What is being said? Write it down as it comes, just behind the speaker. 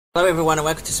Hello everyone and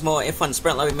welcome to some more F1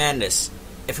 Sprint Lobby Madness.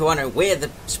 If you wonder where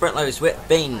the Sprint Lobby's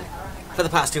been for the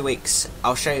past 2 weeks,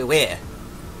 I'll show you where.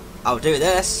 I'll do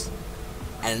this,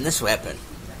 and then this will happen.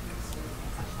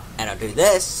 And I'll do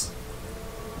this,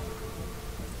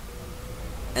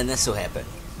 and this will happen.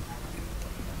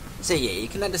 So yeah, you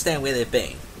can understand where they've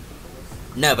been.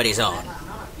 Nobody's on.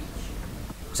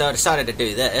 So I decided to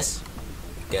do this,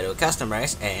 go to a custom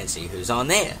race and see who's on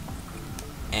there.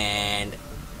 And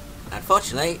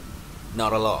unfortunately,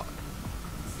 not a lot.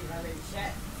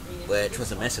 Which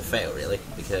was a massive fail, really,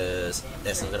 because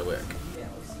that's not going to work.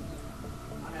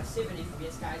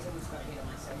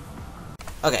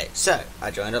 Okay, so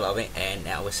I joined a lobby, and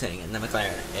now we're sitting in the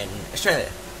McLaren in Australia.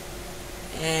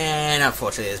 And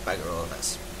unfortunately, there's bugger all of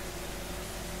us.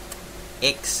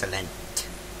 Excellent.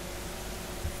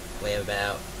 We have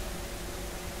about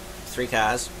 3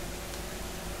 cars,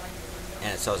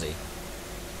 and it's Aussie.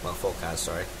 Well, 4 cars,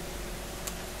 sorry.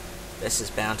 This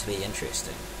is bound to be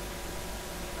interesting,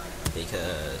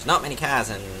 because not many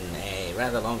cars in a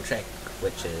rather long track,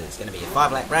 which is going to be a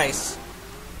 5-lap race,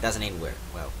 doesn't even work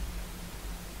well.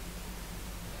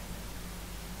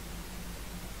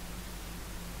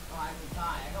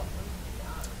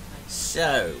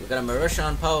 So, we've got a Marussia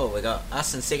on pole, we've got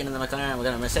us in second in the McLaren, we've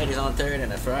got a Mercedes on third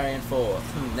and a Ferrari in fourth.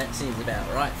 That seems about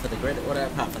right for the grid order,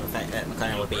 apart from the fact that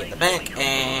McLaren would be at the back,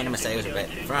 and a Mercedes would be at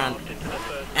the front,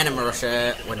 and a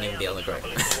Marussia wouldn't even be on the grid.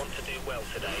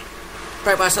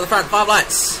 Brake bias to the front, 5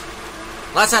 lights!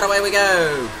 Lights out, away we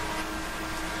go!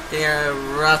 Getting a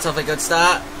relatively good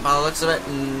start, by the looks of it.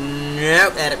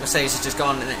 Nope, that Mercedes has just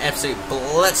gone and absolute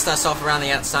blitzed us off around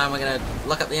the outside. We're going to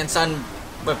look up the inside, and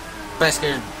we're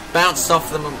basically bounced off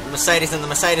the Mercedes, and the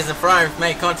Mercedes and Ferrari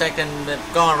made contact and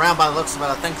they've gone around by the looks of it.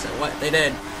 I think so, what they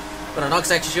did. But I'm not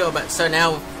exactly sure, but so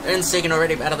now we're in second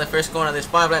already out of the first corner. There's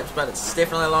 5 laps, but it's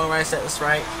definitely a long race at this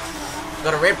rate. We've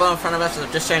got a red blow in front of us, and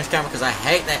I've just changed camera because I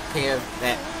hate that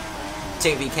that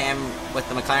TV cam with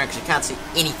the McLaren because you can't see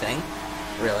anything,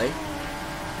 really.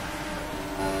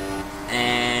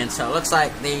 And so it looks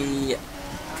like the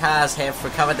cars have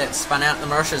recovered that spun out. The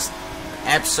Marussia's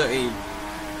absolutely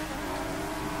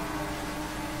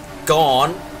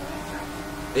gone.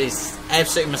 It's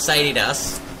absolutely Mercedes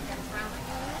dust.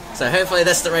 So hopefully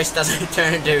the race doesn't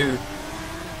turn into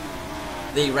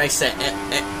the race that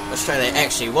Australia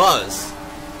actually was,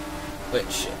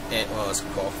 which it was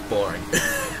quite boring.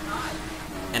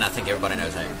 And I think everybody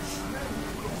knows that.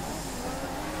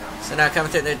 So now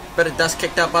coming through, the bit of dust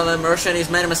kicked up by the Marussia, and he's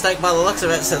made a mistake by the looks of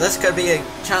it, so this could be a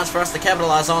chance for us to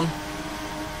capitalise on.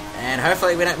 And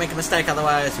hopefully we don't make a mistake,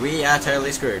 otherwise we are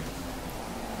totally screwed.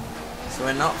 So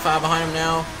we're not far behind him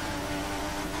now.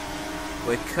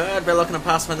 We could be looking to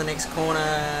pass him in the next corner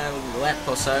lap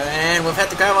or so, and we've hit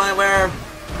the goal line.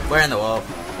 We're in the wall.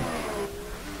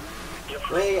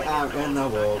 We are in the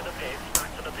wall.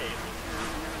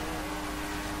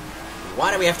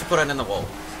 Why do we have to put it in the wall?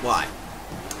 Why?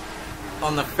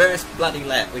 On the first bloody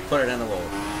lap, we put it in the wall.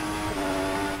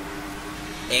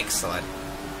 Excellent.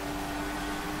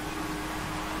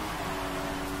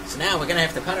 So now we're going to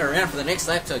have to putter around for the next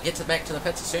lap to get back to the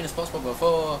pits as soon as possible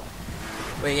before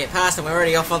we get past, and we're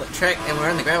already off on the track, and we're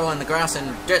in the gravel and the grass,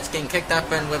 and dirt's getting kicked up,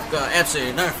 and we've got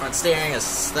absolutely no front steering,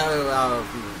 as though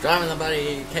driving the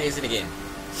bloody KZ again.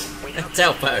 It's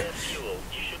Alpo.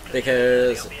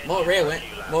 Because more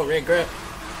rear grip,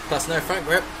 plus no front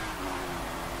grip,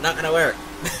 not going to work.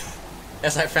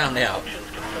 As I found out.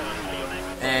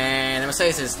 And the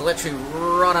Mercedes is literally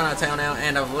right on our tail now,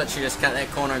 and I've literally just cut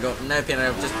that corner and got no pin, and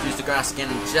I've just used the grass again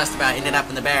and just about ended up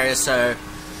in the barrier, so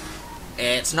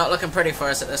it's not looking pretty for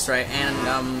us at this rate. And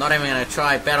I'm not even going to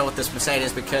try battle with this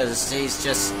Mercedes because he's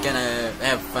just going to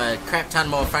have a crap ton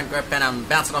more front grip, and I'm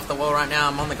bouncing off the wall right now.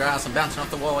 I'm on the grass, I'm bouncing off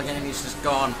the wall again, and he's just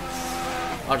gone.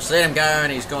 I'll just let him go,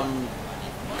 and he's gone.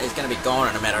 He's going to be gone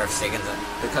in a matter of seconds,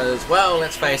 because, well,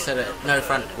 let's face it, no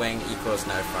front wing equals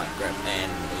no front grip,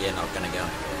 and you're not going to go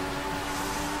anywhere.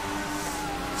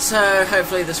 So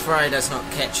hopefully this Ferrari does not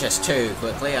catch us too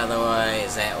quickly,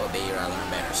 otherwise that would be rather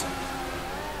embarrassing.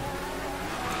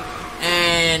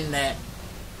 And that,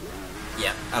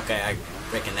 yeah, okay, I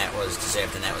reckon that was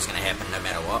deserved, and that was going to happen no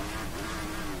matter what.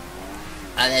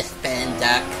 Oh, that's spin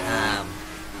duck.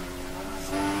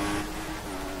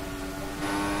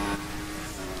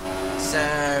 So,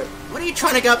 what are you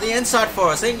trying to go up the inside for?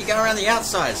 I think you go around the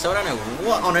outside, so I don't know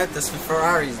what on earth this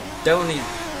Ferrari's doing. He's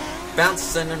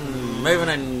bouncing and moving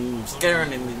and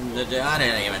skittering, and I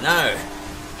don't even know.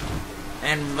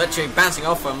 And literally bouncing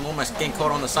off him, almost getting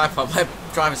caught on the side pole. My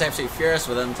driver's absolutely furious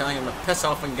with him, telling him to piss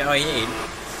off and go ahead.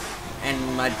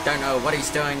 and I don't know what he's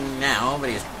doing now, but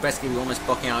he's basically almost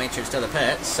blocking our entrance to the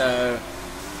pit, so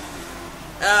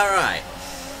Alright.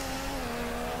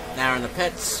 Now we're in the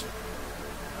pits.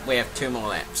 We have 2 more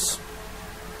laps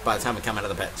by the time we come out of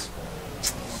the pits.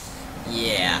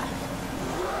 Yeah.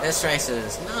 This race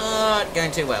is not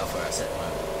going too well for us at the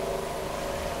moment.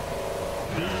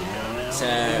 So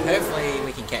hopefully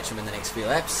we can catch them in the next few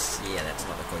laps. Yeah, that's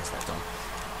not the quickest lap time.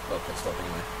 Well, pit stop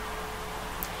anyway.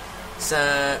 So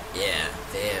yeah,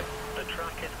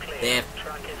 they're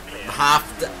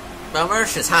half the, well,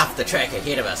 Mauritius is half the track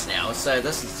ahead of us now. So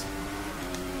this is,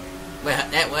 well,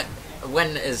 that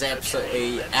win is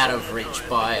absolutely out of reach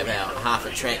by about half a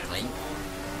track length.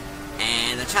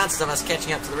 And the chances of us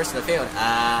catching up to the rest of the field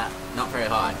are not very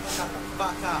high.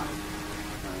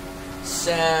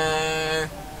 So,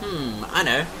 I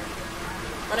know.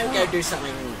 Why don't we go do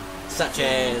something such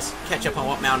as catch up on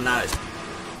what Mountain knows?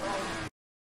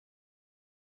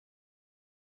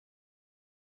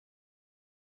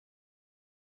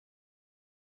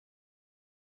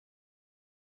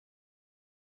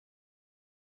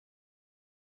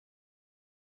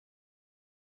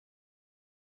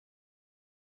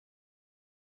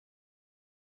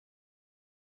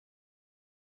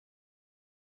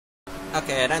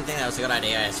 Okay, I don't think that was a good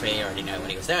idea, as we already know what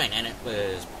he was doing, and it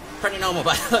was pretty normal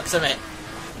by the looks of it.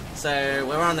 So,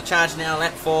 we're on the charge now,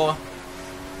 lap 4.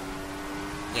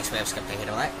 Yes, we have skipped ahead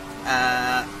of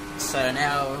lap. So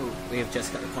now we've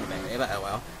just got the corner back there, but oh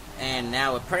well. And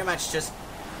now we're pretty much just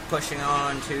pushing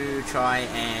on to try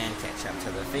and catch up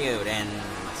to the field, and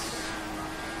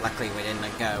luckily we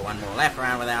didn't go one more lap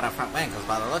around without our front wing, because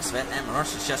by the looks of it, that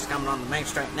Mauritius is just coming on the main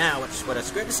straight now, which would have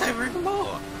screwed us over even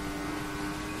more.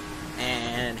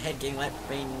 And had getting lap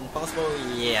been possible?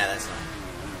 Yeah, that's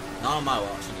not on my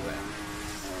watch anyway.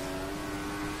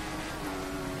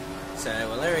 So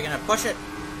we're literally going to push it.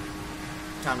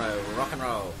 Time to rock and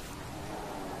roll.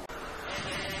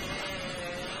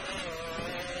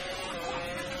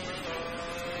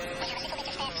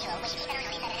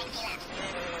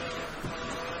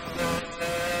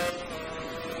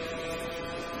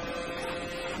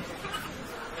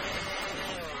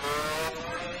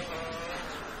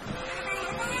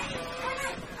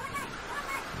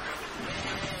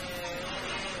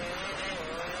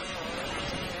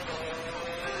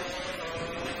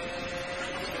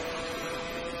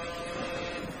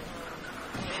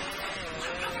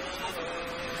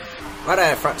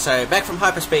 Righto, so back from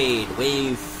hyperspeed,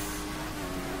 we've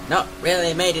not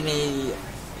really made any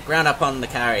ground up on the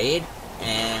car ahead,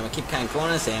 and we keep cutting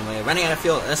corners, and we're running out of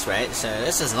fuel at this rate, so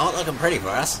this is not looking pretty for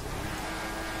us,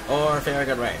 or a very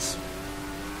good race.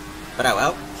 But oh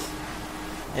well.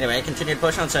 Anyway, continue to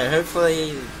push on, so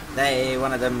hopefully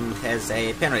one of them has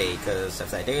a penalty, because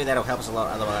if they do, that'll help us a lot,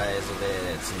 otherwise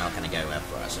it's not going to go well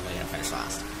for us, and we're going to finish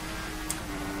last.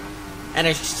 And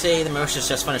as you can see, the Mauritius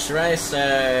just finished the race, so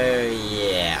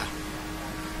yeah.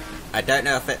 I don't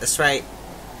know if at this rate,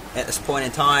 at this point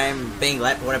in time, being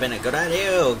lap would have been a good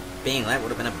idea, or being lap would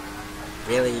have been a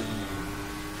really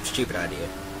stupid idea.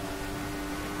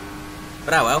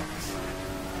 But oh well.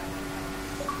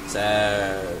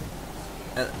 So,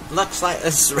 it looks like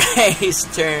this race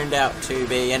turned out to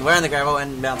be, and we're in the gravel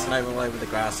and bouncing all over the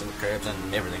grass and the curbs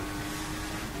and everything.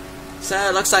 So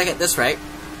it looks like at this rate,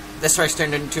 this race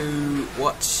turned into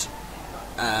what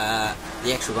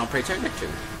the actual Grand Prix turned into.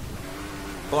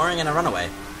 Boring and a runaway.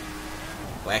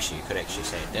 Well, actually, you could actually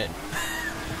say it did.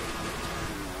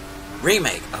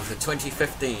 Remake of the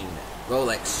 2015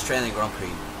 Rolex Australian Grand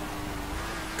Prix.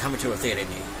 Coming to a theatre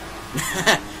near you.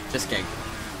 Just kidding.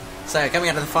 So, coming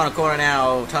out of the final corner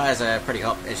now, tyres are pretty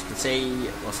hot, as you can see.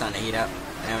 We're starting to heat up.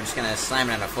 And we're just going to slam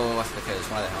it on the fourth, because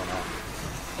why the hell not?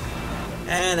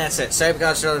 And that's it. So,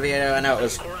 guys, for the video. I know it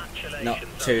was not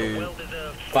too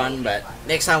fun, but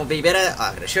next time will be better.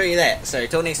 I can assure you that. So,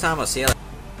 till next time, I'll see you later.